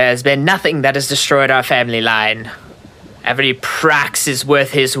 There's been nothing that has destroyed our family line. Every Prax is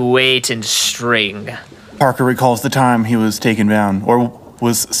worth his weight in string. Parker recalls the time he was taken down, or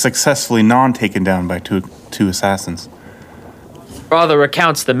was successfully non-taken down by two assassins. Father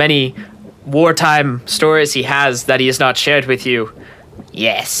recounts the many wartime stories he has that he has not shared with you.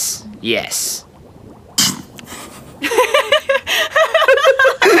 Yes.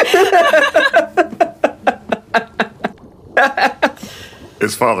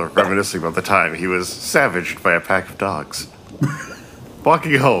 His father reminiscing about the time he was savaged by a pack of dogs.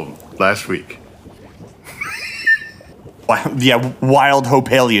 Walking home last week. Yeah, wild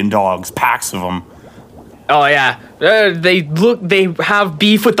Hopalian dogs, packs of them. Oh yeah, they have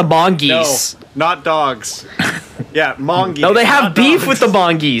beef with the mongoose. No, not dogs. Yeah, mongoose. No, they have beef with the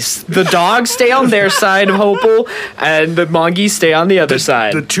mongoose. The dogs stay on their side of Hopal, and the mongoose stay on the other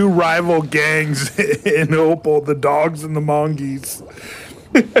side. The two rival gangs in Hopal, the dogs and the mongoose.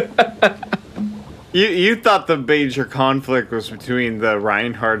 You thought the major conflict was between the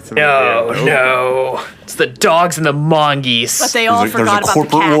Reinhardts and No. It's the dogs and the mongoose. But they all forgot about the cats. There's a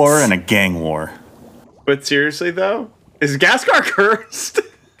corporate war and a gang war. But seriously, though? Is Gaskar cursed?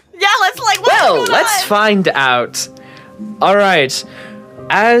 Yeah, let's find out. All right.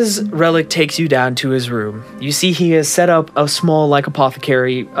 As Relic takes you down to his room, you see he has set up a small,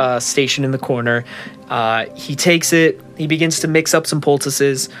 apothecary station in the corner. He takes it. He begins to mix up some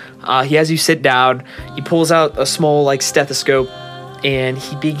poultices. He has you sit down. He pulls out a small, stethoscope, and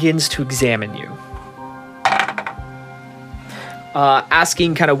he begins to examine you.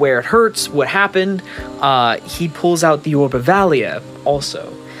 Asking kind of where it hurts, what happened. He pulls out the Orbivalia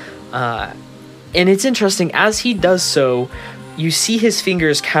also. And it's interesting, as he does so, you see his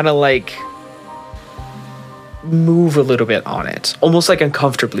fingers kind of move a little bit on it, almost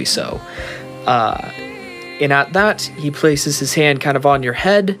uncomfortably so. And at that, he places his hand kind of on your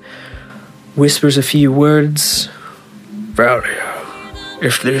head, whispers a few words. Valia,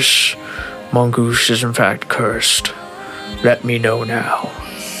 if this mongoose is in fact cursed, let me know now.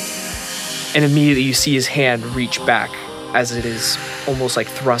 And immediately you see his hand reach back as it is almost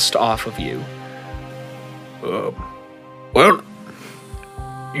thrust off of you. Well,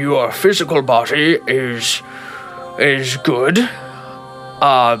 your physical body is good.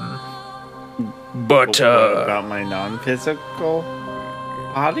 But what about my non-physical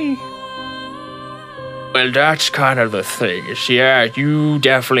body? Well, that's kind of the thing. Yeah, you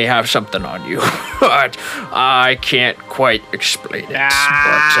definitely have something on you. But I can't quite explain it.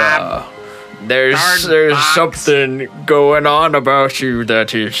 But there's something going on about you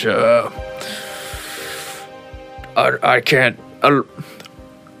that is I can't.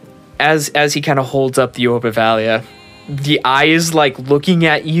 As he kind of holds up the Orbivalia, the eye is like looking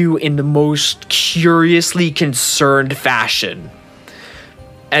at you in the most curiously concerned fashion,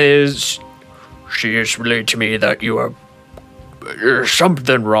 and she has relayed to me that there's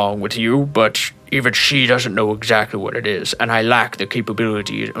something wrong with you, but even she doesn't know exactly what it is, and I lack the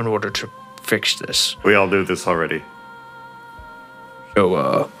capability in order to fix this. We all knew this already.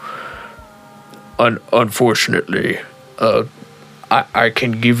 So, unfortunately, I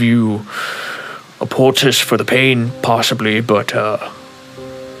can give you a poultice for the pain, possibly, but,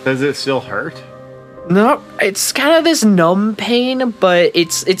 Does it still hurt? no, it's kind of this numb pain, but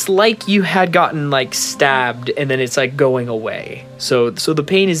it's like you had gotten, like, stabbed, and then it's, like, going away. So the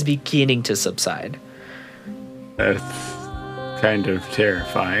pain is beginning to subside. That's kind of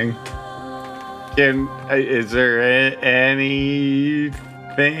terrifying. Is there anything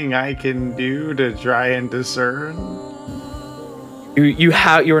I can do to try and discern?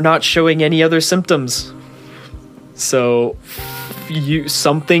 You're not showing any other symptoms. So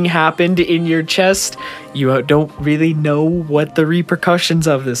something happened in your chest. You don't really know what the repercussions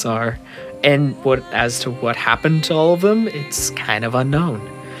of this are. And as to what happened to all of them, it's kind of unknown.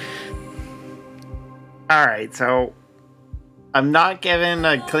 All right, so I'm not given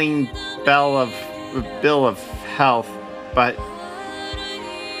a clean bill of health, but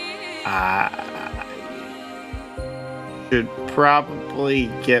should probably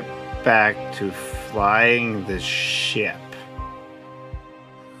get back to flying the ship.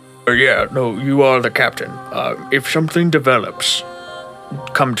 Yeah, no, you are the captain. If something develops,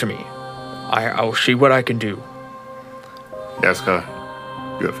 come to me. I'll see what I can do. Casca,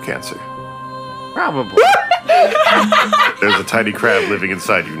 you have cancer. Probably. There's a tiny crab living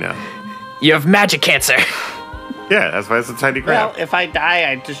inside you now. You have magic cancer. Yeah, that's why it's a tiny crab. Well, if I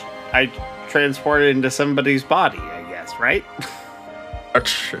die, I transport it into somebody's body, I guess, right?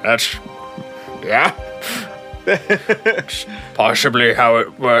 That's yeah. Possibly how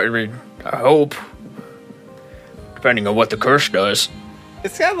it. Well, I mean, I hope. Depending on what the curse does.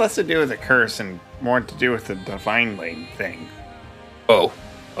 It's got less to do with the curse and more to do with the divineling thing. Oh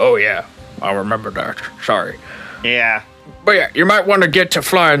yeah, I'll remember that. Sorry. Yeah. But yeah, you might want to get to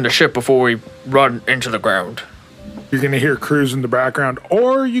flying the ship before we run into the ground. You're going to hear Cruz in the background,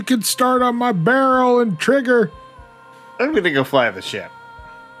 or you could start on my barrel and trigger. I'm gonna go fly the ship.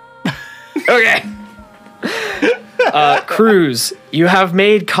 Okay. Cruz, you have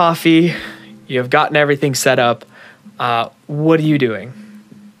made coffee. You have gotten everything set up. What are you doing?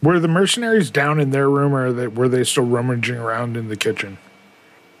 Were the mercenaries down in their room, or were they still rummaging around in the kitchen?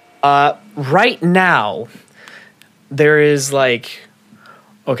 Right now, there is right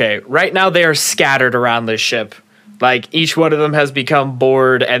now they are scattered around the ship. Like, each one of them has become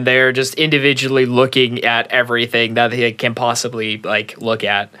bored, and they're just individually looking at everything that they can possibly, look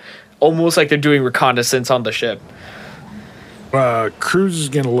at. Almost like they're doing reconnaissance on the ship. Cruz is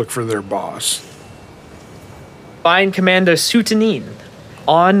going to look for their boss. Find Commander Sutanine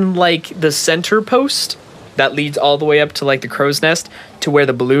on, the center post that leads all the way up to, the crow's nest to where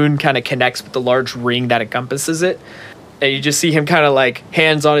the balloon kind of connects with the large ring that encompasses it. And you just see him kind of,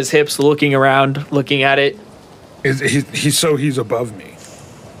 hands on his hips, looking around, looking at it. He's above me.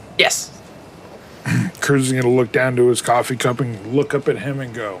 Yes. Cruz is going to look down to his coffee cup and look up at him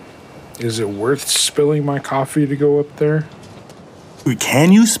and go, is it worth spilling my coffee to go up there?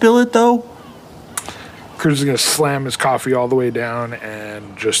 Can you spill it, though? Cruz is going to slam his coffee all the way down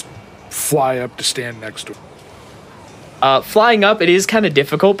and just fly up to stand next to him. Flying up, it is kind of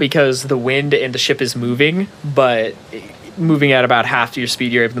difficult because the wind and the ship is moving, but moving at about half your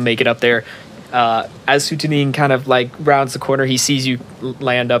speed, you're able to make it up there. As Sutanine kind of rounds the corner, he sees you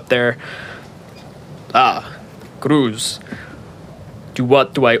land up there. Cruz, to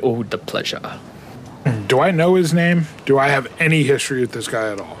what do I owe the pleasure? Do I know his name? Do I have any history with this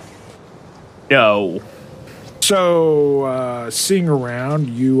guy at all? No. So, seeing around,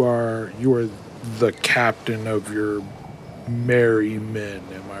 you are the captain of your merry men,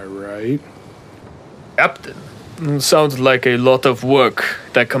 am I right? Captain? Sounds like a lot of work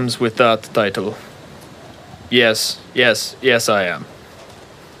that comes with that title. Yes, I am.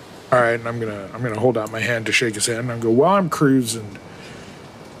 All right, and I'm gonna hold out my hand to shake his hand, and I'm go, well, I'm Cruz, and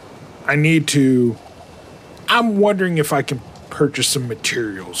I'm wondering if I can purchase some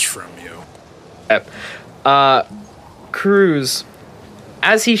materials from you. Cruz,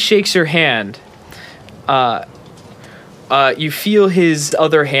 as he shakes your hand, you feel his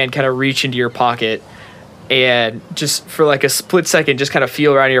other hand kind of reach into your pocket, and just for like a split second, just kind of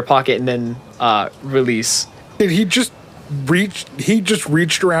feel around your pocket and then release. Did he just reach? He just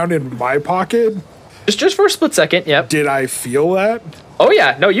reached around in my pocket. Just for a split second. Yep. Did I feel that? Oh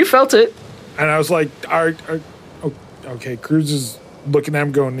yeah. No, you felt it. And I was like, okay. Cruz is looking at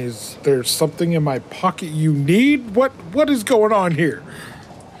him, going, "Is there something in my pocket you need? What is going on here?"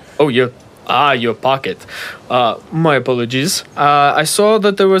 Oh, your pocket. My apologies. I saw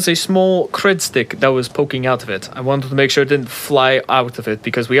that there was a small cred stick that was poking out of it. I wanted to make sure it didn't fly out of it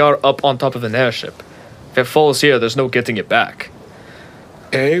because we are up on top of an airship. If it falls here, there's no getting it back.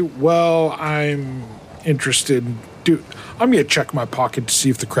 Okay, well, I'm interested. Dude, I'm going to check my pocket to see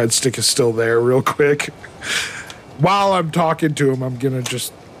if the cred stick is still there real quick. While I'm talking to him, I'm going to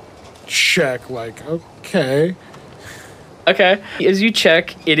just check, like, okay. Okay. As you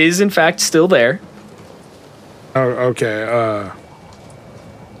check, it is in fact still there. Oh, okay.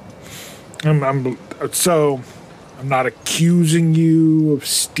 I'm not accusing you of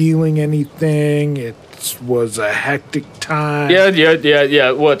stealing anything. It was a hectic time.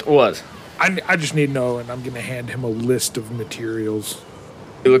 Yeah. What? I just need to know, and I'm going to hand him a list of materials.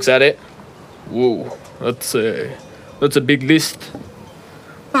 He looks at it. Whoa, that's a big list.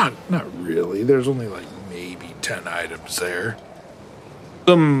 Not really. There's only like maybe 10 items there.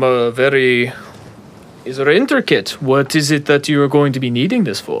 Some very intricate. What is it that you are going to be needing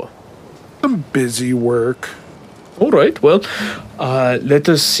this for? Some busy work. All right, well, let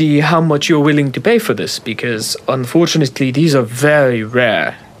us see how much you're willing to pay for this, because unfortunately these are very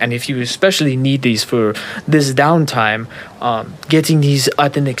rare. And if you especially need these for this downtime, getting these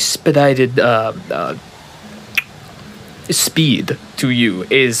at an expedited speed to you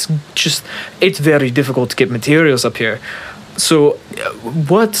is just, it's very difficult to get materials up here. So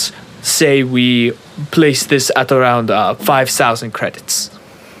what say we place this at around 5,000 credits?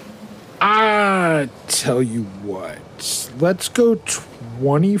 I tell you what, let's go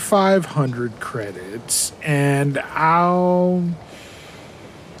 2,500 credits, and I'll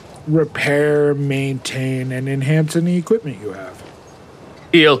repair, maintain, and enhance any equipment you have.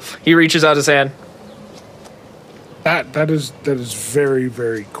 Deal. He reaches out his hand. That is very,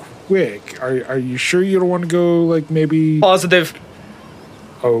 very quick. Are you sure you don't want to go like maybe Positive?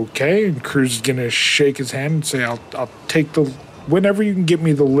 Okay, and Cruz is gonna shake his hand and say, "I'll take the whenever you can get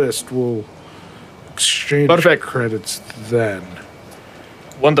me the list. We'll exchange Perfect. credits then."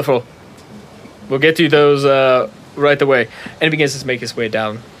 Wonderful. We'll get you those right away. And he begins to make his way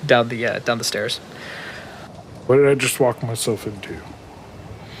down the stairs. What did I just walk myself into?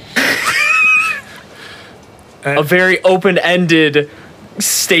 A very open-ended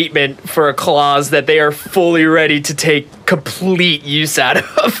statement for a clause that they are fully ready to take complete use out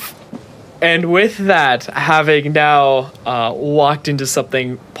of. And with that, having now walked into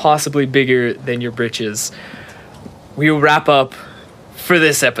something possibly bigger than your britches, we will wrap up for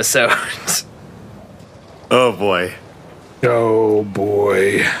this episode. Oh boy. Oh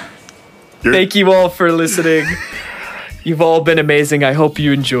boy. Thank you all for listening. You've all been amazing. I hope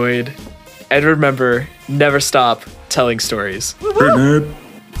you enjoyed. And remember, never stop telling stories. Good night.